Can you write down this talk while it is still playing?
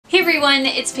everyone,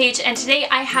 it's Paige, and today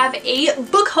I have a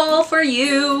book haul for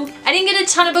you. I didn't get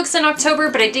a ton of books in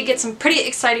October, but I did get some pretty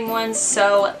exciting ones,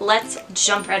 so let's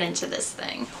jump right into this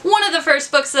thing. One of the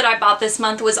first books that I bought this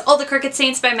month was All the Crooked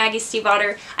Saints by Maggie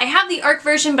Stiefvater. I have the ARC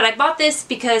version, but I bought this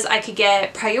because I could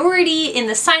get priority in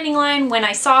the signing line when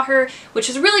I saw her, which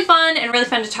was really fun and really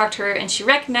fun to talk to her, and she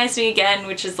recognized me again,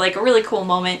 which is like a really cool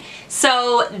moment.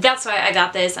 So that's why I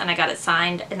got this, and I got it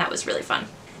signed, and that was really fun.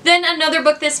 Then another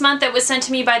book this month that was sent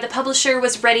to me by the publisher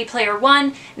was Ready Player One,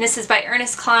 and this is by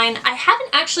Ernest Cline. I haven't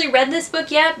actually read this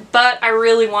book yet, but I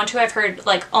really want to. I've heard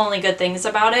like only good things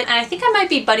about it, and I think I might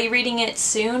be buddy reading it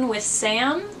soon with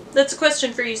Sam. That's a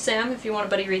question for you, Sam, if you want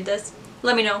to buddy read this.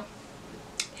 Let me know.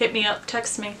 Hit me up,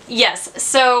 text me. Yes,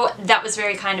 so that was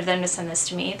very kind of them to send this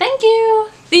to me. Thank you!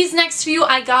 These next few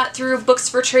I got through Books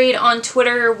for Trade on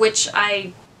Twitter, which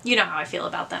you know how I feel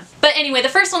about them. But anyway, the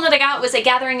first one that I got was A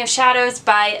Gathering of Shadows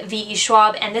by V.E.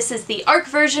 Schwab, and this is the ARC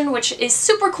version, which is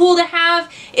super cool to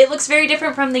have. It looks very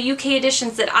different from the UK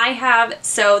editions that I have,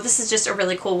 so this is just a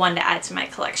really cool one to add to my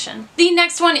collection. The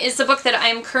next one is the book that I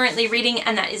am currently reading,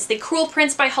 and that is The Cruel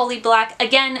Prince by Holly Black.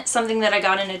 Again, something that I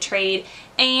got in a trade,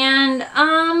 and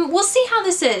we'll see how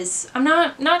this is. I'm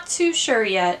not too sure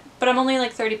yet, but I'm only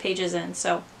like 30 pages in,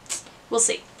 so we'll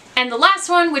see. And the last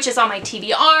one, which is on my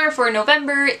TBR for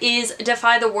November, is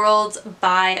Defy the Worlds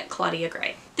by Claudia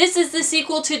Gray. This is the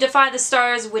sequel to Defy the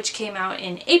Stars, which came out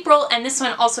in April, and this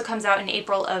one also comes out in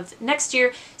April of next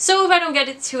year, so if I don't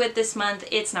get to it this month,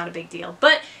 it's not a big deal,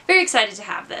 but very excited to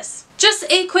have this. Just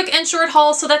a quick and short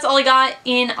haul, so that's all I got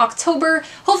in October.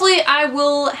 Hopefully I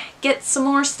will get some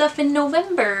more stuff in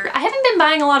November. I haven't been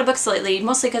buying a lot of books lately,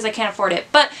 mostly because I can't afford it,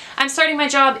 but I'm starting my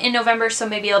job in November, so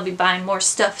maybe I'll be buying more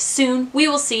stuff soon. We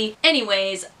will see.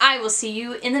 Anyways, I will see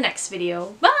you in the next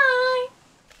video. Bye!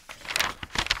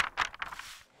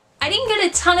 I didn't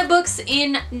get a ton of books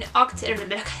in October,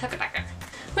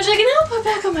 which I can now put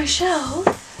back on my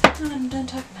shelf when I'm done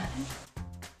talking about it.